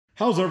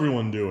How's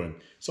everyone doing?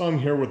 So I'm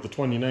here with the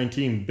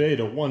 2019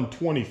 Beta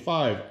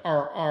 125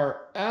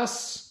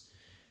 RRS,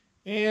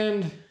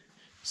 and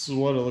this is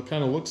what it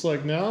kind of looks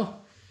like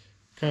now.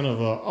 Kind of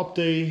a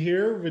update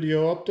here,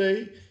 video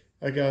update.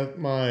 I got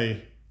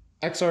my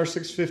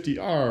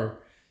XR650R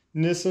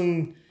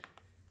Nissan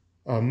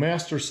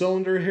master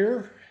cylinder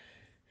here.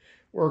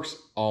 Works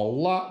a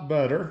lot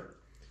better.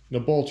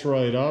 It bolts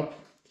right up.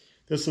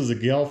 This is a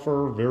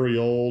Gelfer, very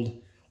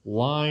old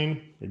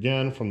line,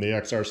 again from the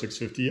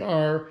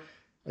XR650R.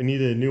 I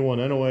needed a new one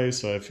anyway,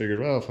 so I figured,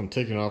 well, if I'm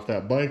taking off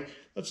that bike,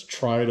 let's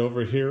try it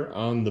over here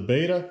on the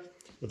Beta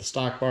with the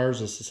stock bars.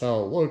 This is how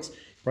it looks. You're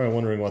probably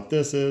wondering what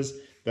this is.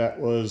 That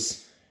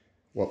was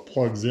what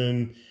plugs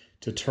in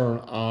to turn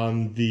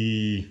on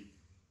the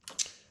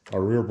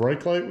rear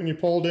brake light when you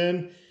pulled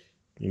in.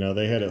 You know,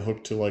 they had it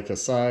hooked to like a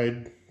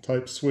side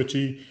type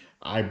switchy.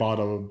 I bought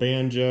a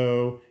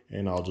banjo,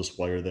 and I'll just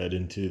wire that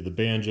into the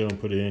banjo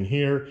and put it in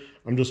here.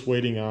 I'm just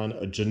waiting on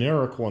a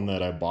generic one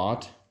that I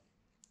bought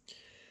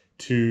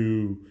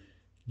to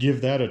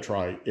give that a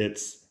try.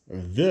 It's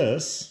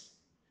this,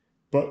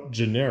 but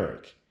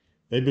generic.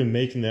 They've been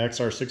making the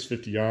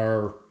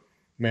XR650R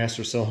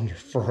master cylinder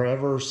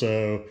forever,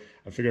 so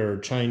I figured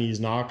a Chinese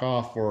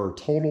knockoff for a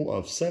total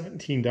of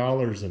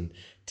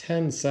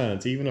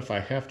 $17.10. Even if I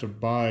have to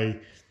buy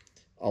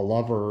a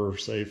lever,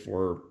 say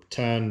for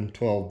 10,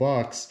 12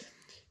 bucks,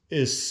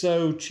 is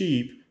so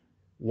cheap.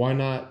 Why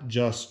not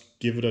just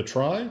give it a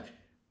try?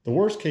 The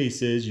worst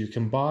case is you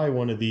can buy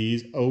one of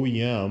these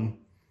OEM,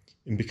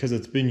 and because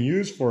it's been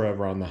used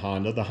forever on the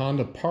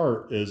Honda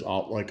part is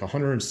like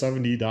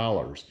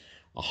 $170.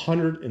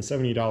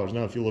 $170.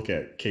 Now, if you look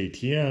at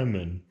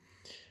KTM and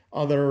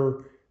other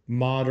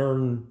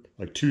modern,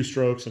 like two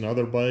strokes and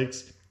other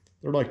bikes,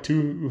 they're like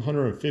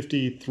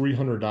 $250,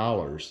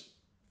 $300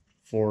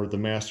 for the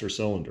master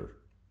cylinder.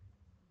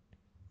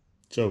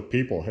 So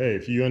people, hey,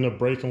 if you end up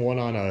breaking one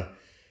on a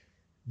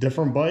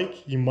different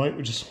bike, you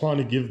might just want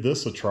to give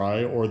this a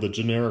try, or the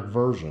generic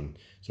version.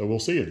 So we'll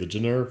see if the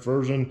generic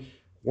version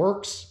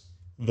works.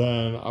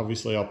 Then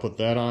obviously I'll put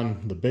that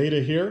on the Beta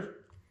here.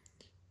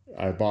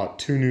 I bought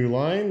two new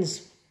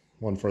lines,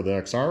 one for the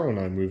XR when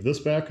I move this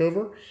back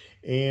over,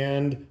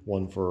 and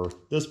one for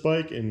this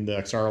bike. And the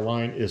XR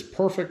line is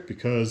perfect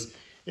because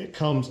it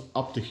comes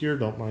up to here.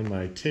 Don't mind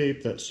my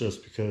tape. That's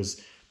just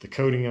because the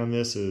coating on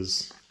this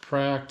is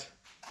cracked.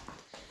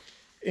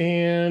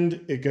 And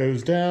it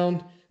goes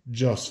down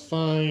just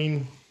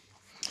fine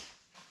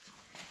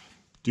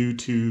due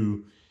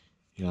to,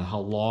 you know, how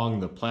long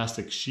the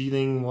plastic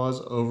sheathing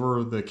was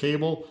over the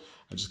cable.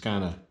 I just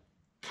kind of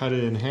cut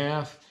it in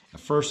half. At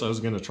first I was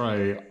going to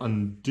try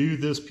undo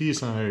this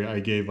piece, and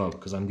I gave up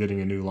because I'm getting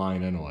a new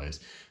line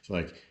anyways. So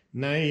like,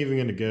 not even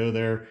going to go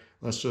there.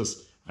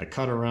 I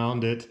cut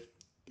around it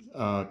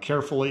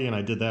carefully, and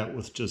I did that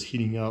with just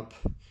heating up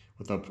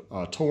with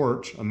a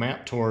torch, a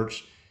map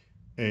torch,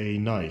 a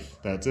knife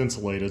that's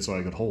insulated so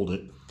I could hold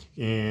it,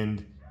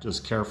 and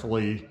just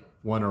carefully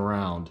went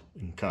around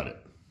and cut it.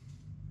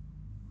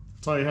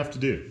 That's all you have to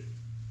do.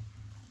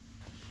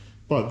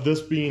 But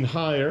this being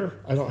higher,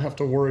 I don't have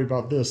to worry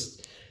about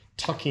this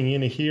tucking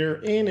into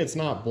here, and it's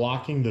not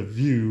blocking the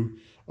view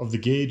of the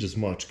gauge as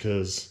much,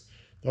 because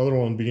the other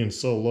one being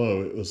so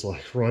low, it was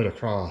like right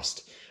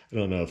across. I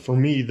don't know. For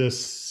me,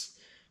 this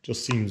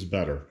just seems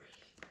better.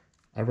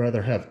 I'd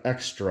rather have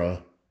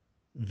extra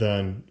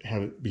than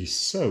have it be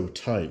so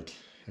tight.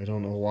 I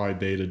don't know why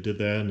Beta did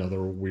that.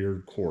 Another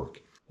weird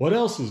quirk. What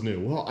else is new?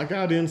 Well, I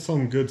got in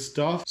some good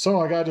stuff.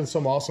 So I got in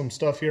some awesome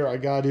stuff here. I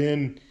got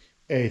in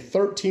a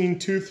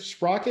 13-tooth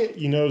sprocket.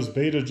 You notice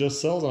Beta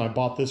just sells, and I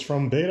bought this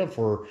from Beta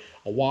for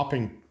a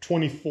whopping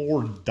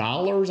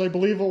 $24, I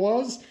believe it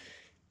was.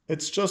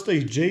 It's just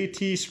a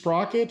JT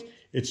sprocket.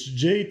 It's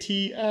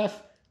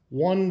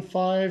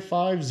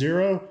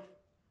JTF1550.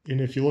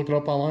 And if you look it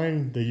up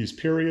online, they use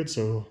period,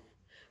 so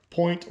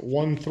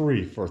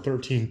 0.13 for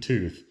 13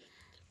 tooth,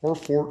 or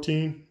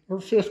 14 or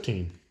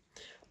 15,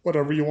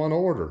 whatever you want to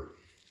order.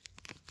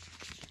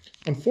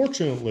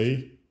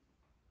 Unfortunately,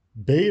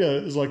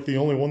 Beta is like the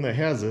only one that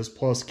has this,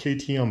 plus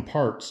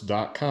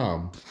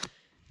KTMparts.com.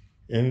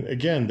 And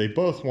again, they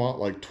both want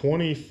like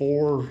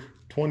 $24,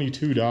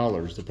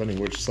 $22, depending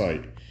which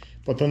site.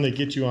 But then they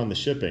get you on the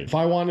shipping. If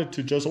I wanted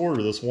to just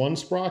order this one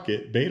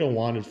sprocket, Beta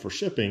wanted for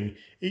shipping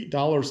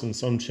 $8 and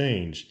some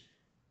change.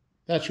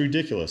 That's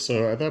ridiculous.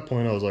 So at that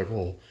point I was like,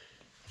 well,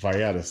 if I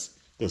had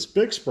this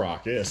big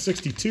sprocket, a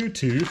 62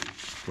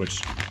 tooth,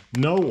 which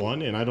no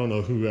one, and I don't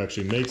know who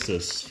actually makes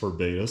this for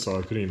Beta, so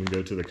I couldn't even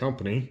go to the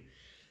company.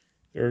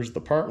 There's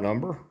the part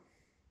number.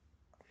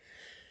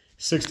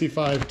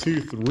 65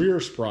 tooth rear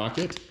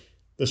sprocket.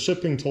 The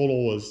shipping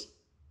total was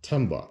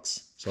 10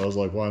 bucks. So I was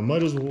like, well, I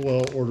might as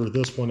well order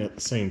this one at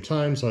the same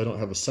time so I don't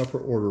have a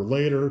separate order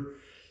later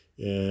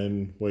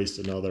and waste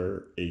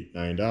another $8,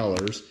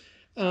 $9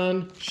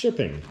 on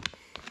shipping.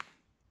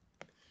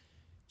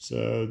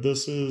 So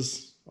this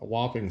is a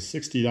whopping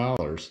 $60. I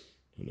don't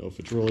know if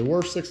it's really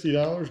worth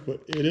 $60,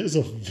 but it is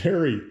a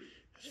very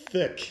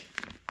thick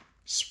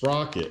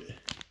sprocket.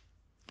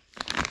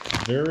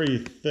 Very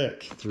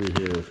thick through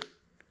here.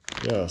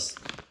 Yes,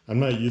 I'm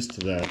not used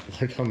to that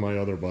like on my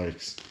other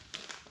bikes.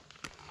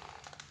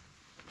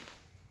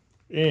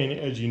 And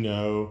as you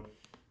know,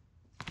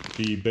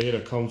 the Beta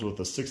comes with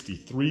a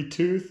 63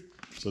 tooth.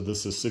 So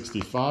this is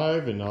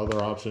 65, and the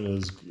other option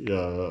is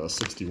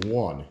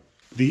 61.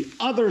 The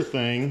other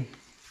thing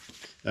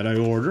that I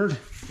ordered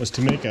was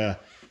to make a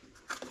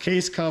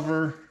case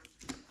cover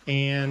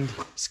and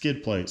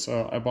skid plate.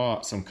 So I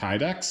bought some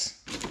Kydex.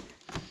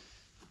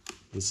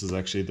 This is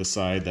actually the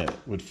side that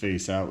would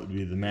face out, would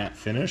be the matte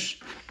finish.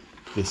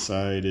 This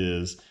side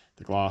is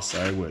the gloss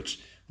side, which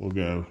will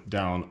go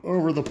down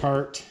over the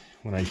part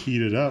when I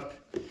heat it up.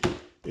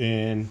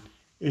 And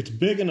it's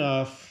big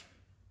enough,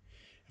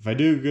 if I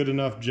do a good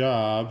enough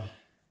job,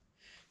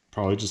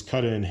 probably just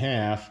cut it in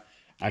half,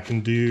 I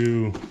can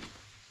do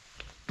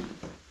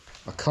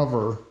a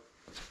cover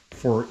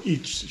for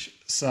each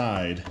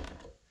side,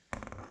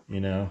 you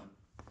know,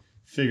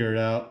 figure it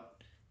out,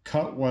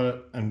 cut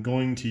what I'm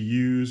going to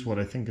use, what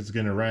I think is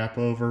going to wrap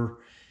over,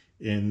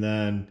 and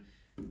then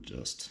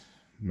just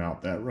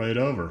mount that right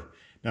over.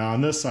 Now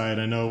on this side,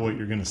 I know what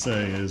you're going to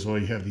say is, well,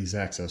 you have these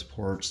access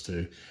ports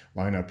to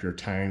line up your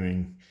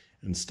timing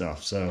and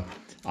stuff. So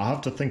I'll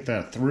have to think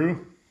that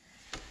through.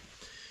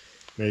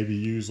 Maybe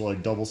use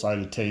like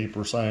double-sided tape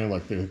or something,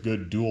 like the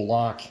good dual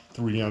lock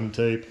 3M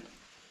tape,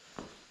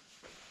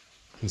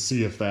 and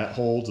see if that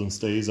holds and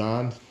stays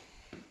on.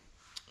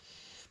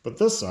 But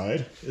this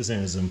side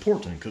isn't as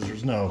important because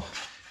there's no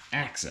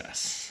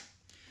access.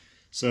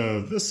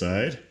 So this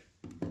side,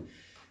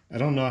 I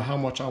don't know how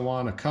much I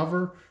want to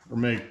cover, or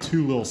make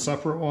two little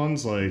separate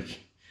ones, like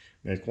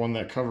make one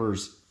that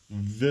covers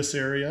this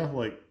area,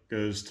 like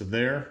goes to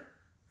there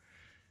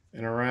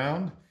and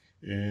around,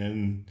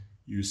 and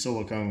use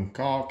silicone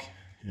caulk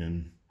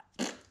and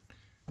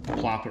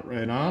plop it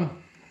right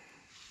on.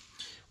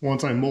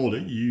 Once I mold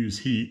it, you use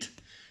heat.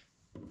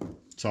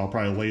 So I'll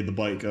probably lay the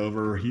bike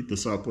over, heat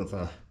this up with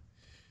a,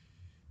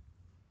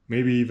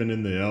 maybe even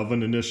in the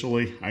oven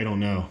initially, I don't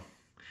know.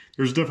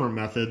 There's different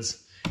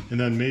methods. And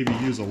then maybe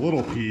use a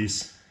little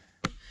piece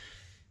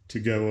to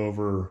go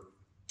over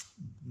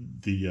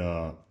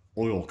the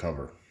oil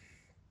cover.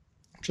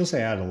 Just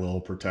add a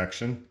little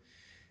protection.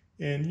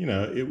 And you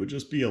know, it would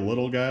just be a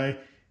little guy.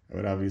 I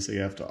would obviously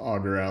have to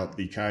auger out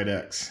the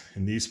Kydex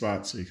in these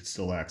spots so you could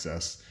still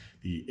access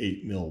the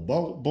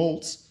 8mm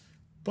bolts.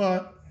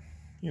 But,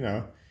 you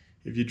know,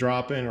 if you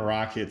drop in a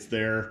rock hits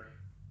there,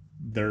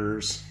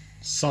 there's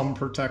some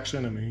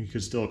protection. I mean, you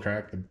could still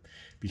crack the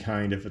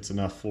behind if it's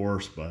enough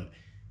force, but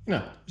you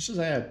know, let's just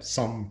add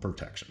some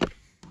protection.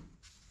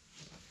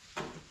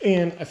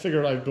 And I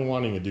figured I've been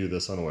wanting to do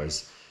this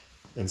anyways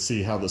and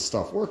see how this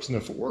stuff works. And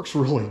if it works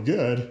really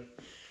good,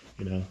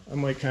 you know, I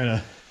might kind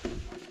of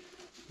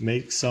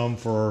make some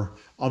for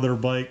other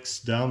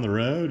bikes down the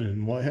road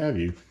and what have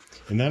you.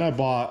 And then I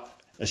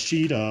bought a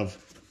sheet of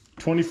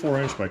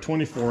 24" by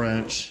 24"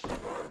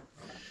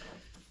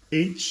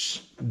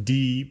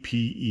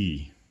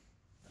 HDPE.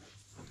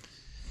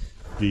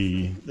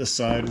 This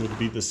side would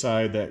be the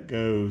side that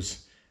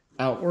goes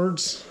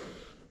outwards.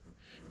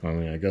 I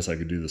mean, I guess I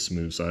could do the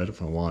smooth side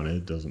if I wanted.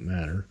 It doesn't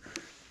matter.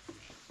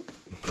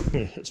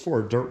 It's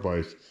for a dirt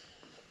bike.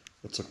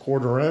 It's a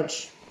 1/4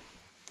 inch.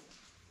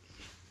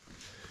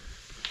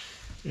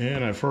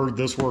 And I've heard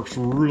this works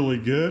really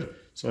good.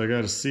 So I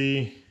got to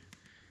see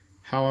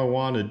how I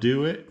want to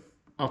do it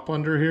up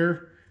under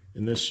here.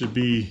 And this should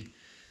be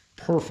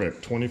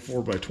perfect.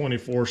 24 by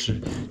 24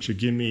 should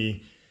give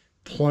me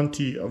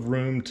plenty of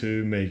room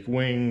to make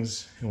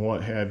wings and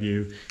what have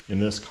you.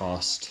 And this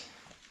cost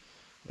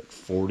like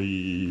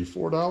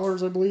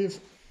 $44, I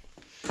believe.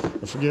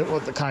 I forget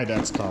what the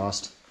Kydex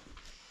cost,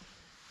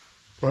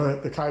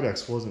 but the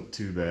Kydex wasn't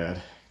too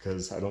bad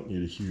because I don't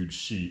need a huge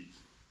sheet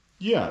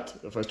yet.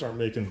 If I start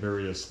making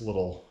various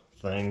little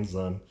things,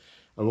 then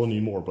I will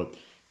need more, but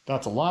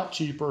that's a lot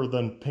cheaper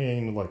than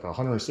paying like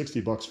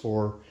 $160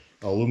 for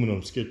an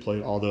aluminum skid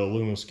plate. Although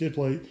aluminum skid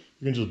plate,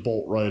 you can just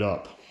bolt right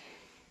up.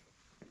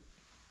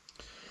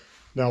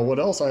 Now, what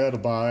else I had to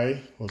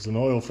buy was an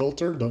oil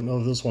filter. Don't know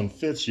if this one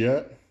fits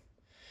yet.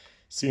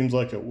 Seems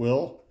like it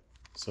will.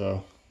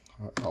 So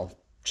I'll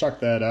check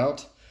that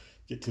out.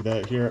 Get to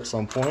that here at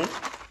some point.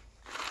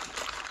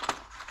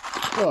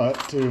 But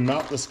to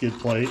mount the skid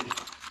plate,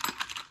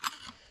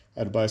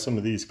 I had to buy some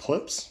of these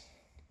clips.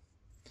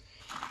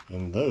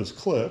 And those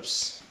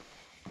clips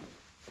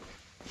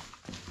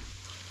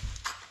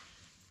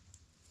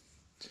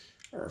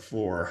are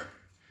for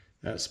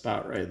that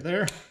spot right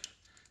there.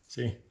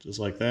 See, just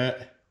like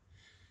that.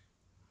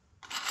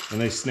 And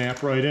they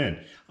snap right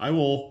in. I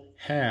will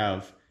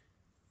have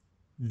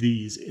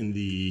these in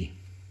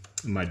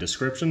my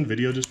description,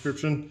 video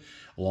description,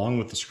 along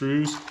with the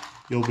screws.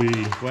 You'll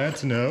be glad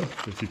to know,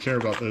 if you care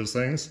about those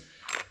things,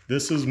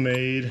 this is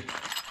made,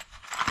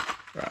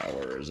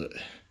 where is it?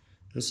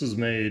 This is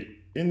made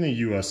in the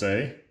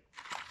USA.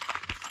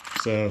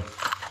 So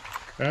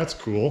that's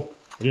cool.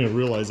 I didn't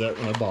realize that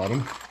when I bought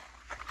them.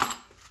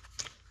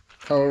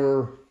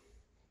 However,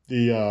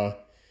 the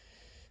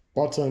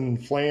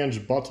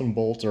flange button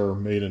bolts are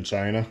made in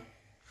China.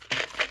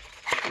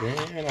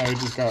 And I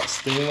just got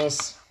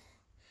stainless.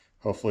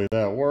 Hopefully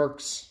that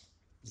works.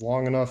 It's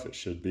long enough, it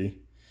should be.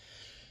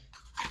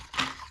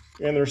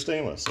 And they're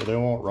stainless, so they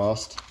won't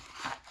rust.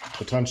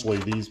 Potentially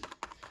these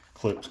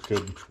clips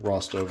could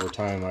rust over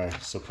time, I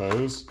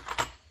suppose.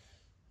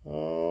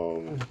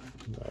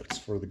 That's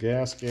for the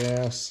gas.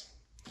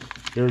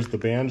 Here's the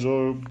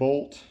banjo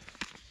bolt.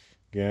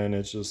 Again,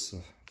 it's just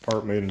a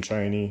part made in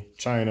China.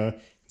 You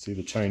can see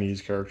the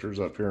Chinese characters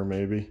up here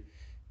maybe.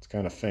 It's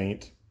kind of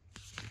faint.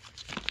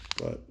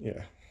 But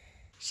yeah.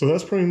 So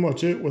that's pretty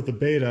much it with the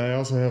Beta. I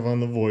also have on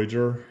the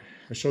Voyager.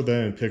 I showed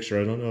that in picture.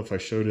 I don't know if I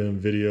showed it in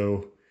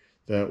video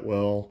that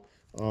well.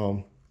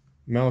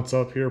 Mounts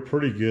up here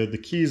pretty good. The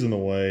key's in the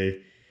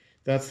way.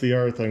 That's the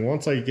other thing.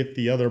 Once I get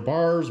the other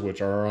bars,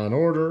 which are on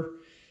order,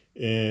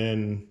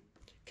 and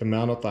can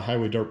mount up the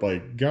highway dirt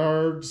bike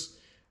guards,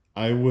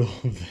 I will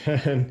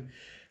then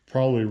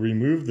probably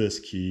remove this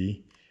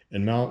key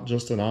and mount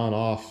just an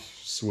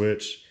on-off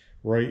switch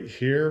right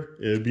here.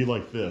 It would be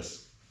like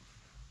this.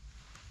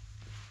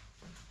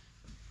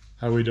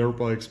 Highway dirt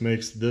bikes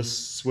makes this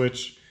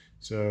switch,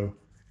 so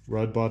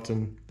red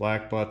button,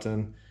 black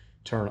button,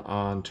 turn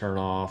on, turn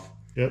off.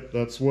 Yep,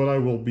 that's what I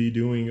will be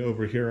doing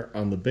over here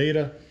on the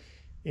Beta,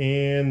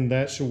 and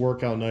that should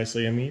work out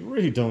nicely. I mean, you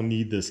really don't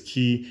need this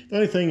key. The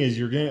only thing is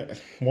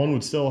one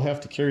would still have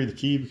to carry the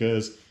key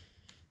because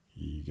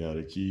you got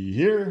a key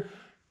here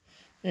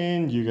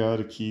and you got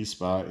a key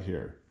spot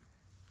here.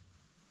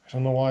 I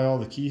don't know why all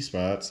the key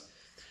spots.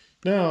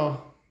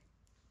 Now,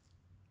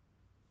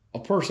 a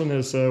person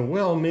has said,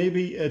 well,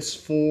 maybe it's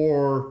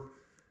for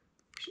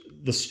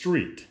the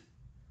street.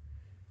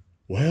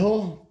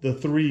 Well, the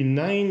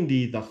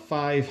 390, the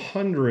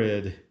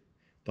 500,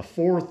 the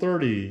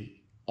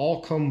 430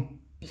 all come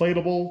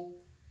platable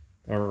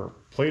or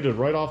plated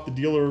right off the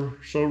dealer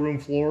showroom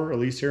floor, at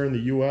least here in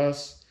the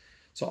US.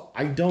 So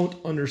I don't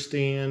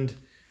understand,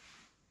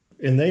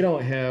 and they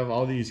don't have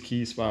all these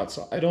key spots.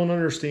 So I don't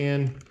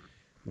understand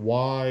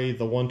why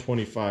the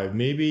 125.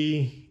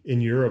 Maybe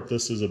in Europe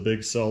this is a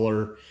big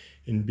seller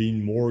and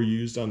being more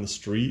used on the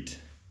street.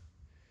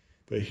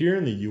 But here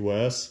in the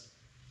US,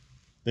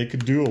 they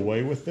could do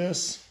away with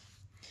this.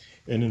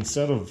 And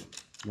instead of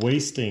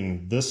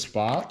wasting this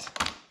spot,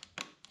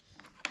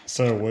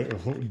 so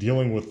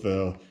dealing with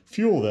the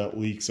fuel that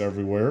leaks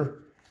everywhere,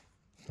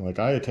 like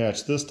I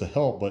attached this to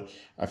help, but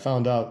I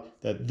found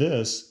out that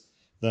this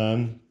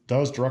then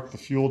does direct the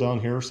fuel down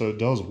here, so it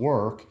does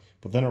work,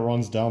 but then it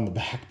runs down the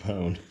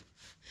backbone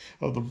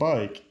of the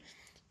bike.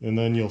 And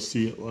then you'll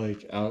see it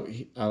like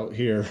out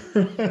here.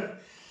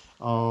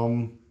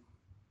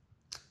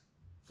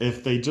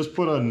 If they just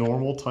put a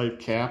normal type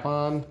cap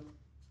on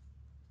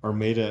or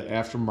made an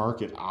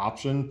aftermarket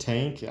option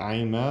tank,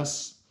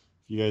 IMS,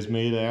 if you guys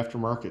made an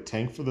aftermarket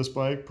tank for this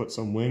bike, put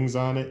some wings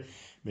on it,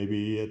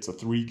 maybe it's a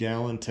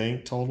 3-gallon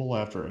tank total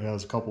after it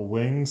has a couple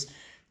wings,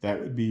 that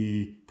would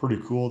be pretty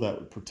cool. That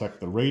would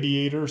protect the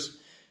radiators.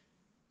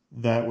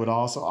 That would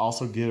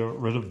also get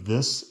rid of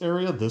this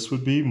area. This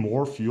would be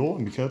more fuel,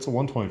 and because it's a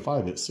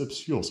 125, it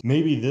sips fuel. So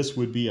maybe this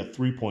would be a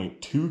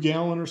 3.2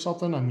 gallon or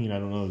something. I mean, I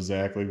don't know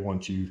exactly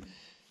once you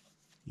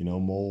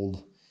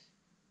mold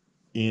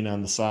in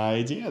on the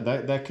sides. Yeah,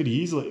 that could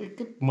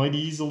might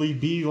easily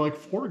be like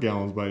 4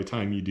 gallons by the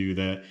time you do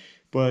that.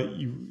 But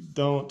you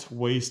don't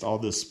waste all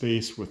this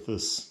space with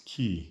this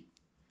key.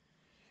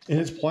 And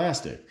it's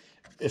plastic.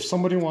 If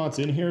somebody wants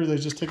in here, they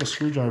just take a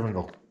screwdriver and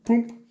go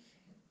boom.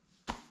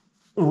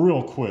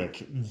 Real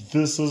quick.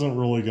 This isn't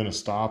really going to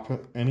stop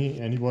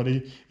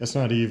anybody. It's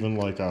not even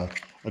like a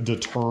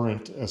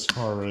deterrent as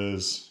far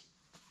as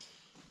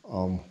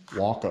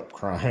walk-up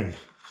crime.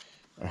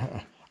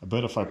 I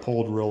bet if I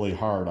pulled really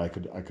hard, I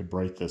could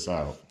break this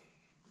out.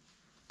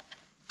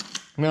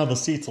 Now the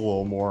seat's a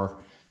little more.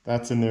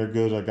 That's in there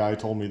good. A guy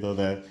told me though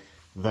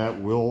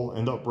that will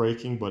end up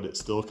breaking, but it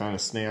still kind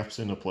of snaps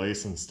into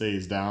place and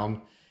stays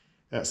down.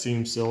 That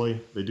seems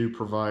silly. They do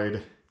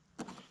provide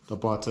the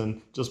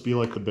button. Just be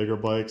like the bigger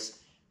bikes.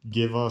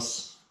 Give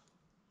us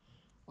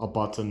a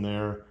button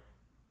there.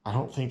 I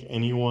don't think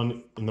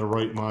anyone in their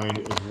right mind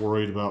is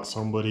worried about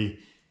somebody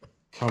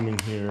coming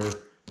here,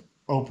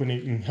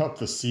 opening up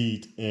the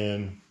seat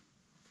and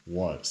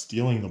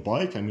stealing the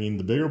bike. I mean,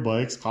 the bigger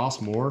bikes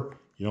cost more.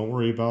 You don't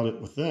worry about it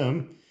with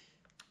them,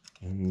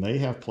 and they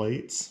have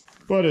plates.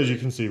 But as you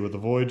can see with the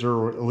Voyager,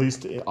 or at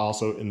least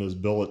also in this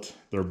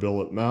their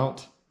billet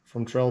mount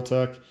from Trail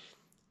Tech,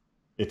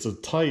 it's a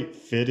tight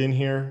fit in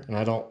here, and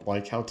I don't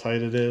like how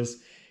tight it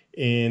is.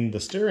 And the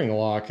steering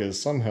lock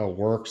somehow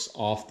works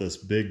off this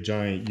big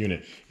giant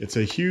unit. It's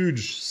a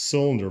huge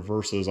cylinder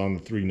versus on the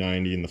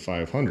 390 and the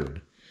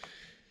 500.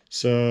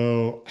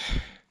 So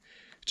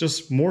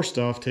just more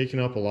stuff taking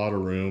up a lot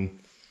of room.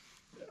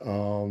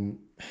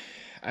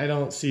 I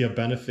don't see a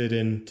benefit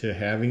into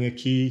having a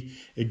key.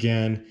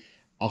 Again,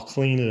 I'll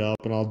clean it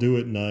up and I'll do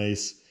it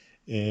nice,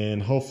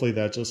 and hopefully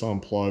that just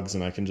unplugs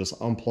and I can just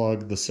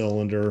unplug the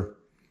cylinder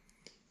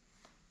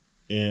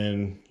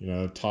and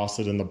toss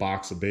it in the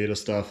box of Beta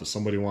stuff. If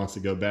somebody wants to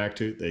go back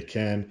to it, they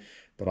can,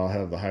 but I'll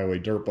have the highway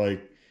dirt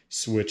bike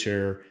switch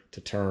here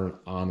to turn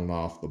on and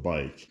off the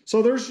bike.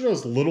 So there's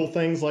just little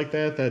things like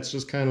that that's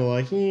just kind of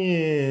like,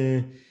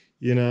 you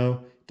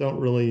know, don't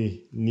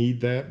really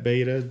need that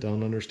beta.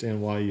 Don't understand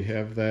why you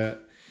have that.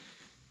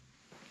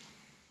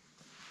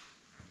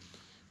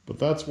 But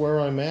that's where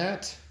I'm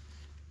at.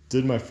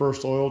 Did my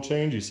first oil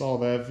change. You saw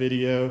that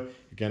video.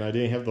 Again, I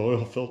didn't have the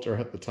oil filter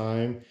at the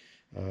time.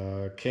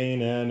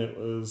 K&N, it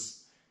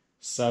was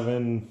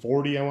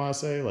 $7.40, I want to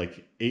say,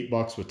 like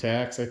 $8 with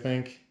tax, I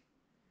think.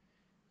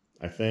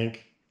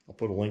 I'll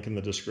put a link in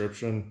the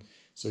description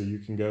so you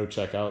can go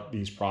check out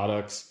these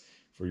products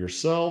for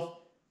yourself.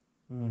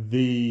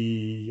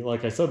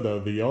 Like I said though,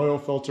 the oil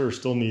filter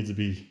still needs to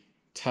be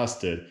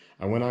tested.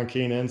 I went on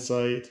K&N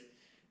site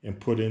and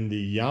put in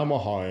the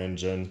Yamaha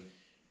engine,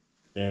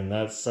 and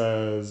that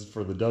says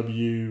for the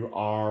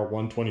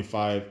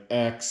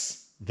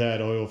WR125X, that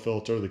oil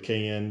filter, the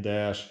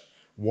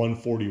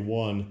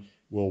KN-141,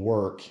 will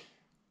work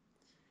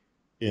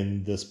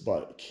in this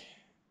bike.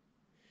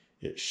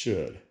 It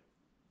should.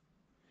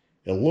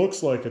 It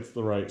looks like it's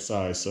the right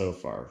size so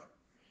far.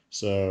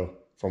 So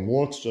from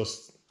looks,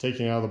 just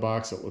taking it out of the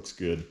box, it looks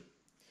good.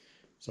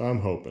 So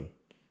I'm hoping,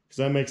 because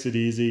that makes it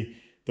easy.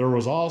 There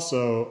was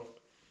also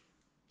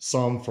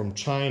some from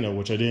China,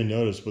 which I didn't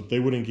notice, but they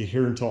wouldn't get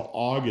here until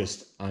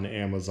August on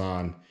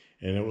Amazon.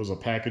 And it was a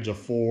package of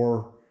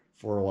 4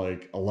 for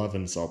like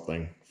 11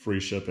 something, free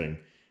shipping.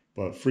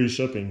 But free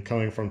shipping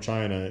coming from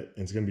China,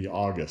 it's going to be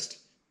August.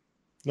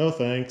 No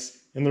thanks.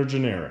 And they're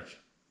generic.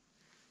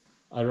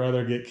 I'd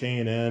rather get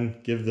K&N,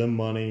 give them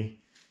money.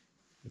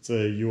 It's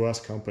a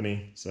US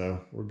company, so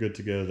we're good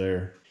to go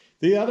there.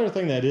 The other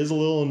thing that is a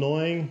little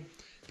annoying,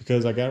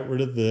 because I got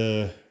rid of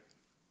the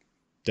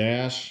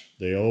dash,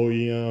 the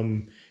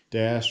OEM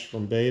dash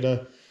from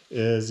Beta,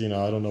 is, you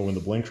know, I don't know when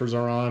the blinkers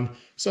are on.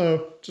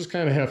 So just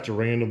kind of have to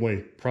randomly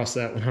press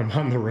that when I'm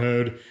on the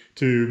road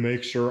to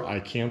make sure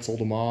I canceled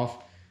them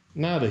off.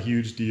 Not a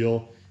huge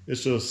deal.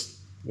 It's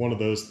just one of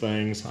those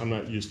things. I'm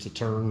not used to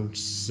turn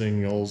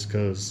signals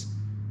because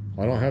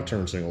I don't have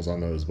turn signals on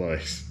those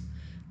bikes.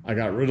 I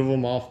got rid of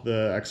them off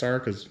the XR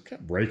because I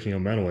kept breaking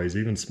them anyways,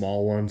 even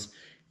small ones.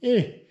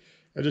 I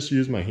just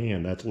use my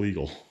hand. That's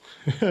legal.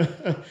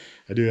 I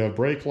do have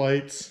brake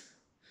lights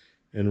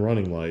and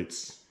running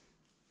lights.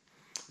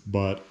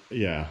 But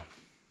yeah.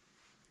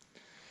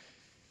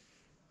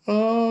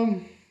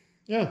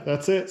 Yeah,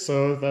 that's it.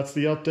 So that's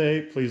the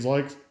update. Please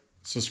like,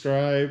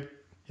 subscribe,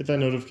 hit that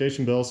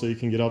notification bell so you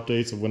can get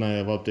updates of when I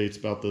have updates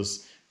about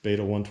this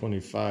Beta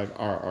 125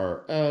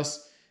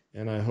 RRS.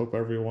 And I hope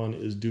everyone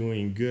is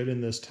doing good in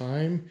this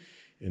time.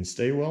 And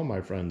stay well, my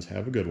friends.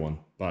 Have a good one.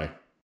 Bye.